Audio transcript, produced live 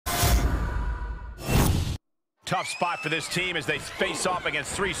tough spot for this team as they face off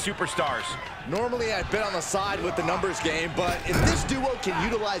against three superstars. Normally, I'd bet on the side with the numbers game, but if this duo can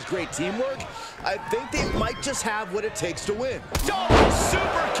utilize great teamwork, I think they might just have what it takes to win. Double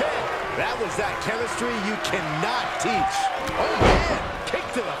super kick! That was that chemistry you cannot teach. Oh, man, kick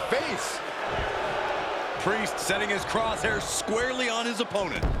to the face. Priest setting his crosshairs squarely on his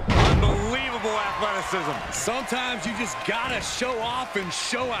opponent. Unbelievable athleticism. Sometimes you just gotta show off and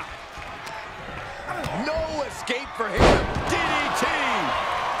show out. No escape for him. DDT!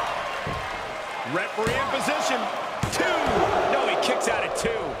 Referee in position. 2! No, he kicks out at 2.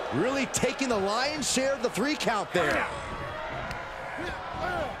 Really taking the lion's share of the 3 count there.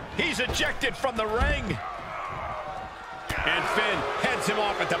 He's ejected from the ring. And Finn heads him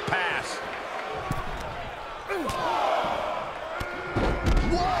off at the pass.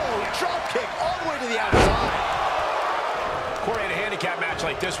 Whoa, drop kick all the way to the outside. Corey, in a handicap match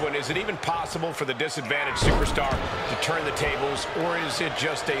like this one, is it even possible for the disadvantaged superstar to turn the tables, or is it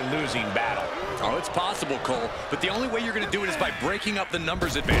just a losing battle? Oh, it's possible, Cole, but the only way you're going to do it is by breaking up the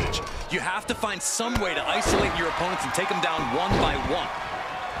numbers advantage. You have to find some way to isolate your opponents and take them down one by one.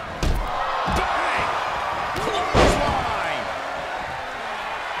 Bang! Clothesline!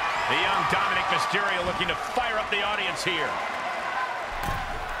 The young Dominic Mysterio looking to fire up the audience here.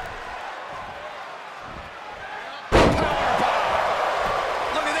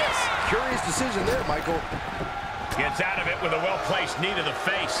 Curious decision there, Michael. Gets out of it with a well-placed knee to the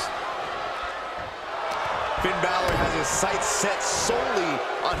face. Finn Balor has his sights set solely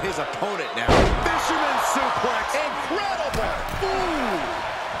on his opponent now. Fisherman suplex. Incredible! Ooh!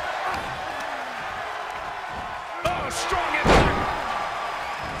 Oh, strong impact.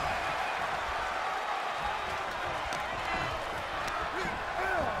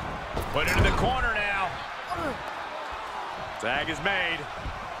 Put it in the corner now. Tag is made.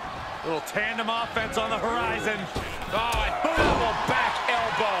 Little tandem offense on the horizon. Oh, and double back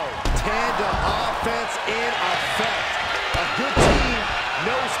elbow. Tandem offense in effect. A good team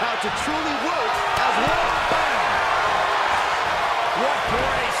knows how to truly work as one. Bang! What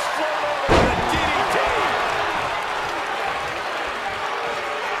brace! Float over the DDT.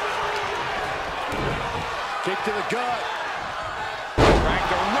 Kick to the gut.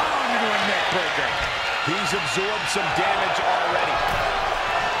 Dragged around into a neck breaker. He's absorbed some damage already.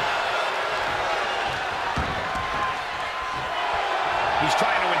 He's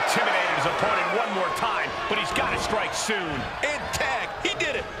trying to intimidate his opponent one more time, but he's got to strike soon. And tag, he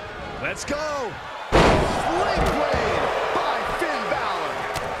did it. Let's go. Sling blade by Finn Balor.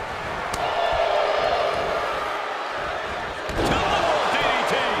 Double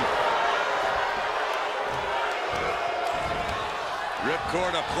DDT.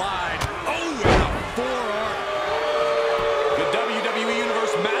 Ripcord applied. Oh, and a forearm. The WWE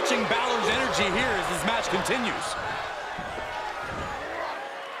Universe matching Balor's energy here as this match continues.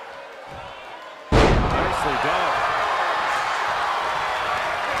 Nicely done.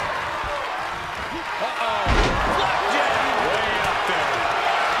 Uh-oh. Flapjack. Way up there.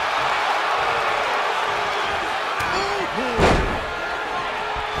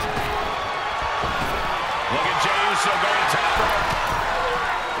 Look at Jey Uso going top rope.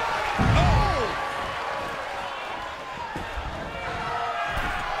 Oh!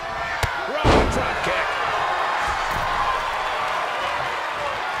 Rowan drop kick.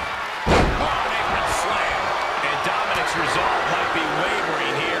 Resolve might be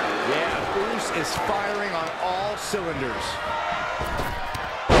wavering here. Yeah, Bruce is firing on all cylinders.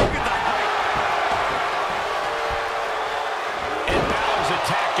 Look at the height. And Balor's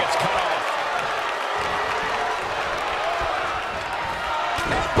attack gets cut off.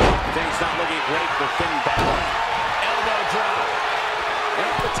 Things not looking great for Finn Balor. Elbow drop.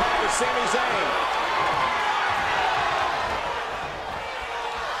 And up the top of Sami Zayn.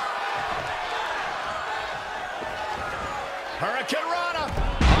 Hurricane Rana.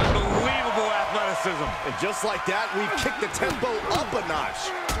 Unbelievable athleticism. And just like that, we've kicked the tempo up a notch.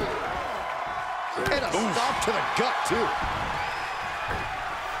 And a stomp to the gut, too.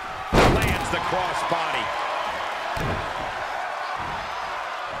 Lands the crossbody.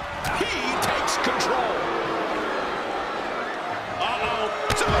 He takes control. Uh-oh.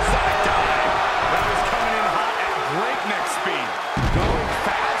 Suicide dive. That was coming in hot at breakneck speed. Going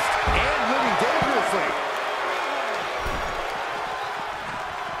fast and moving dangerously.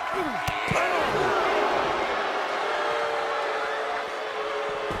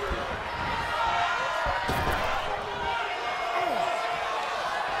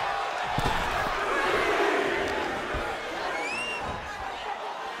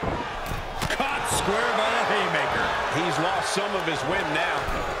 Square by the haymaker. He's lost some of his wind now.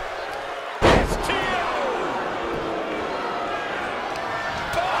 STO!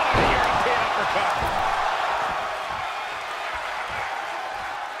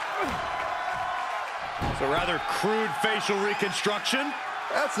 crude facial reconstruction.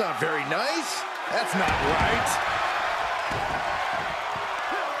 That's not very nice. That's not right.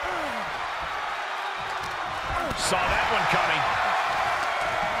 Saw that one coming.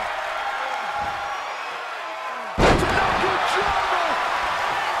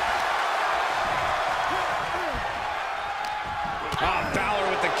 Fowler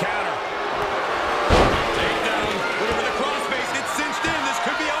with the counter. Takedown. Look over the crossface. It's cinched in. This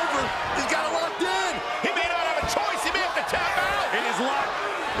could be over. He's got it locked in. He may not have a choice. He may have to tap out. It is locked.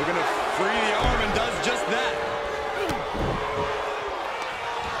 We're going to free the arm and does just that.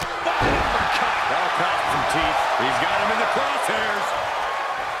 That'll crack some teeth. He's got him in the crosshairs.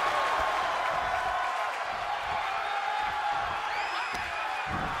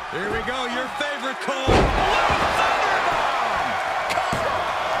 Here we go. Your favorite call.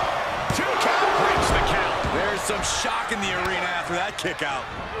 There's some shock in the arena after that kick out.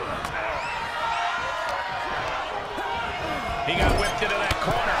 He got whipped into that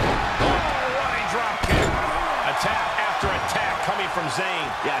corner. Oh, running drop kick. Attack after attack coming from Zayn.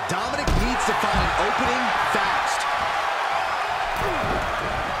 Yeah, Dominic needs to find an opening fast.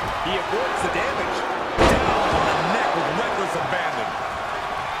 He avoids the damage. Down on the neck with reckless abandon.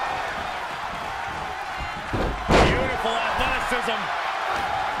 Beautiful athleticism.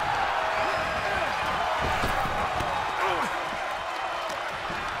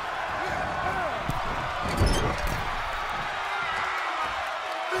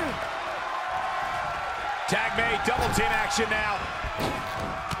 Tag made, double team action now.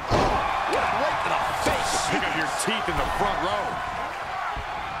 Right to the face. Pick up your teeth in the front row.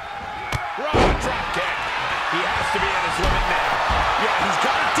 Raw drop kick. He has to be at his limit now. Yeah, he's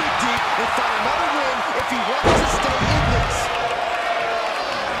got to dig deep and find another win if he wants to stay in this.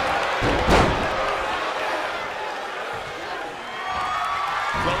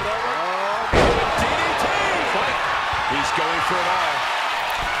 Float over. DDT. He's going for it all.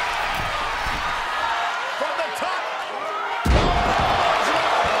 From the top.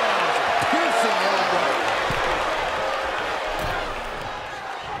 Piercing elbow.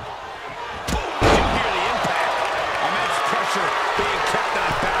 You hear the impact. Immense pressure being kept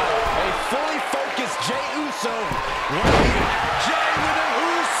on Balor. A fully focused Jey Uso. Jey with an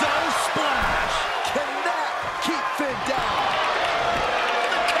Uso splash. Can that keep Finn down?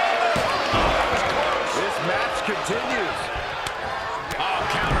 This match continues. Oh,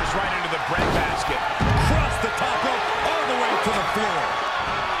 counters right into the breadbasket. Cross the top rope all the way to the floor.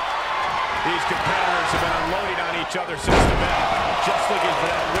 These competitors have been unloading on each other since the bell. Just looking for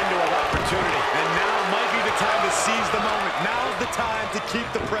that window of opportunity. And now might be the time to seize the moment. Now's the time to keep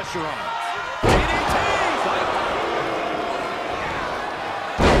the pressure on. DDT!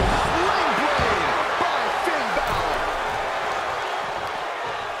 Sling blade by Finn Balor.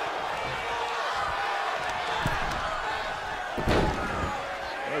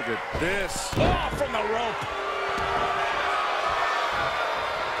 Look at this. Oh, from the rope.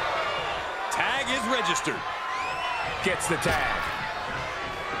 Tag is registered. Gets the tag.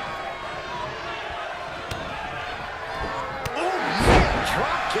 Oh, man,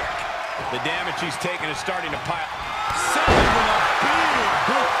 drop kick. The damage he's taken is starting to pile. Sami with a big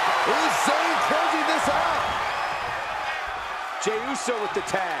boot. Is Zayn closing this out? Jey Uso with the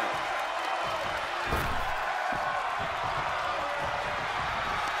tag.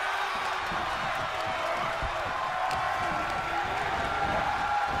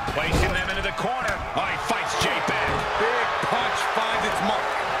 Placing them into the corner. Oh, he fights Jey back. Big punch finds its mark.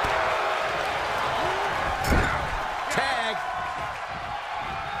 Tag.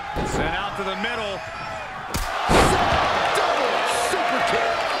 Sent out to the middle. Double super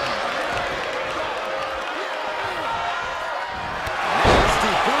kick.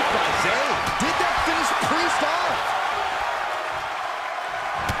 Nasty boot by Zayn. Did that finish Priest off?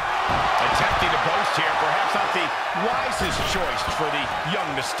 Attempting to boast here, perhaps not the wisest choice for the young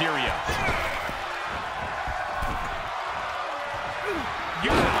Mysterio.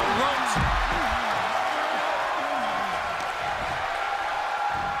 Got him on the ropes.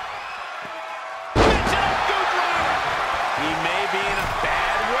 He may be in a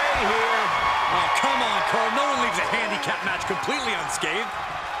bad way here. Oh, come on, Cole. No one leaves a handicap match completely unscathed.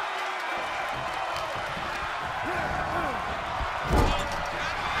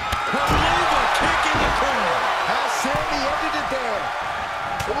 Believer kick in the corner. Has Sami ended it there?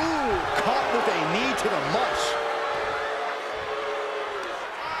 Ooh, caught with a knee to the mush.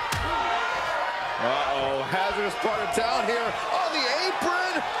 Uh-oh, hazardous part of town here on the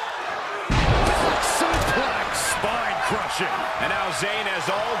apron. Back suplex. Spine crushing. And now Zayn has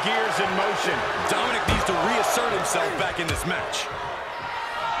all gears in motion. Dominic needs to reassert himself back in this match.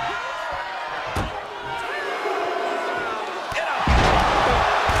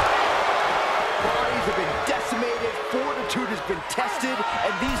 attitude has been tested,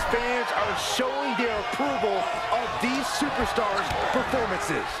 and these fans are showing their approval of these superstars'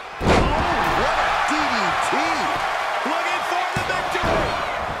 performances. Oh, what a DDT! Looking for the victory!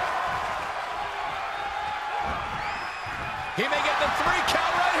 He may get the 3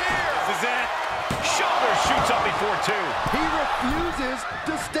 count right here. This is it. Shoulder shoots up before 2. He refuses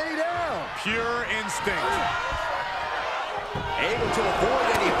to stay down. Pure instinct. Able to avoid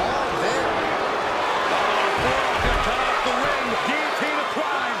any harm there. Cut off the ring. Guillotine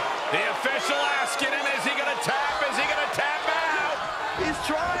applied. The official asking him, is he going to tap? Is he going to tap out? He's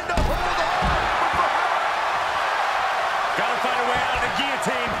trying to hold on. Gotta find a way out of the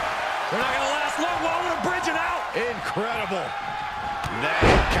guillotine. They're not gonna last long. While we're bridging out. Incredible. That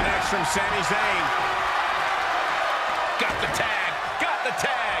connects from Sami Zayn. Got the tag. Got the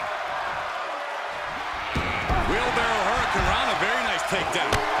tag. Wheelbarrow Hurricane Rana. Very nice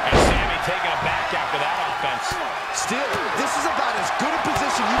takedown. And Sami taking a back after that offense. Still, this is about as good a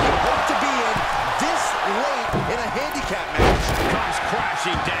position you can hope to be in this late in a handicap match. Comes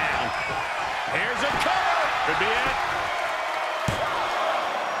crashing down. Here's a cover. Could be it.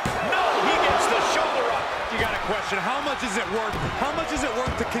 No, he gets the shoulder up. You got a question. How much is it worth? How much is it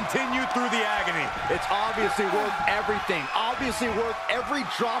worth to continue through the agony? It's obviously worth everything. Obviously worth every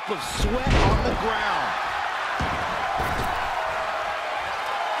drop of sweat on the ground.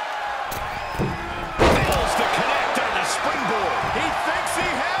 Fails to connect on the springboard. He thinks he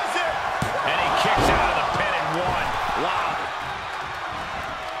has it. And he kicks out of the pin and 1. Wow.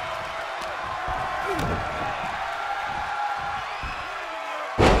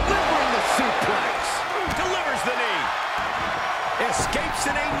 Delivering the suplex. Delivers the knee. Escapes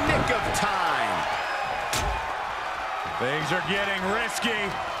in a nick of time. Things are getting risky.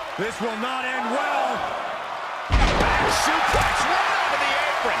 This will not end well. Back suplex right onto the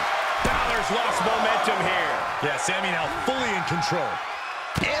apron. Balor's lost momentum here. Yeah, Sami now fully in control.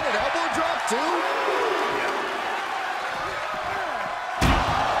 And an elbow drop, too.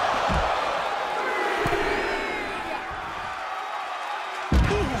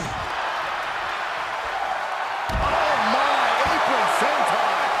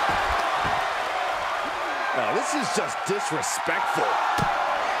 This is just disrespectful.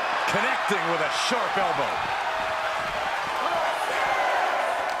 Connecting with a sharp elbow.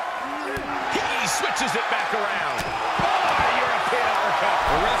 He switches it back around. Oh, European uppercut.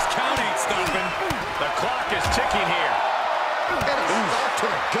 The ref's count ain't stopping. The clock is ticking here. And a start to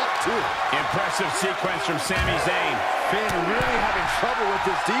the gut, too. Impressive sequence from Sami Zayn. Finn really having trouble with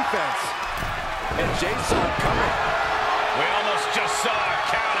his defense. And Jay saw it coming. We almost just saw a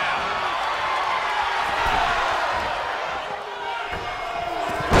count out.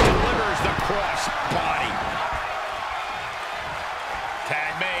 Cross body.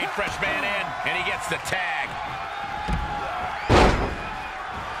 Tag made, fresh man in, and he gets the tag.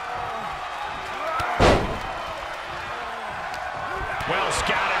 Well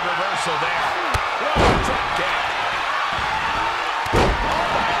scouted reversal there. Whoa, drop kick.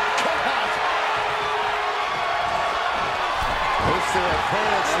 Hits their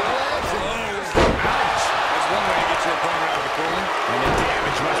opponent's legs. Ouch. That's one way to get your opponent out of the corner. And the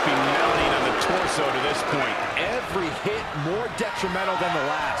damage must be mounting on the torso to this point. Every hit more detrimental than the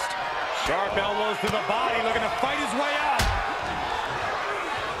last. Sharp elbows to the body, looking to fight his way out.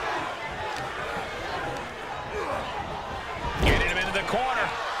 Getting him into the corner.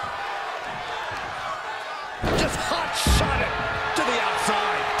 Just hot shot it to the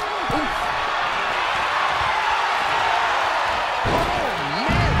outside. Oof. Oh,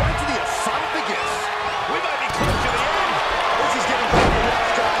 man, right to the esophagus. We might be close to the end. This is getting hard to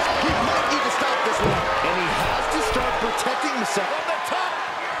watch, guys. He might need to stop this one. And he has to start protecting himself. From the top.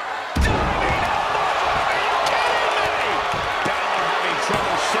 Diving elbow. Are you kidding me? Balor having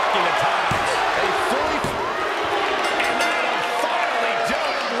trouble shifting the times. A fully... And that'll finally do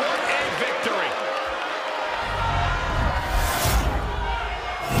it. What a victory.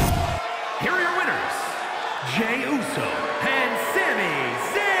 Here are your winners, Jey Uso and Sami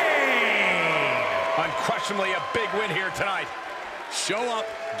Zayn. Unquestionably a big win here tonight. Show up,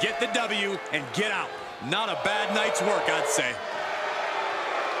 get the W, and get out. Not a bad night's work, I'd say.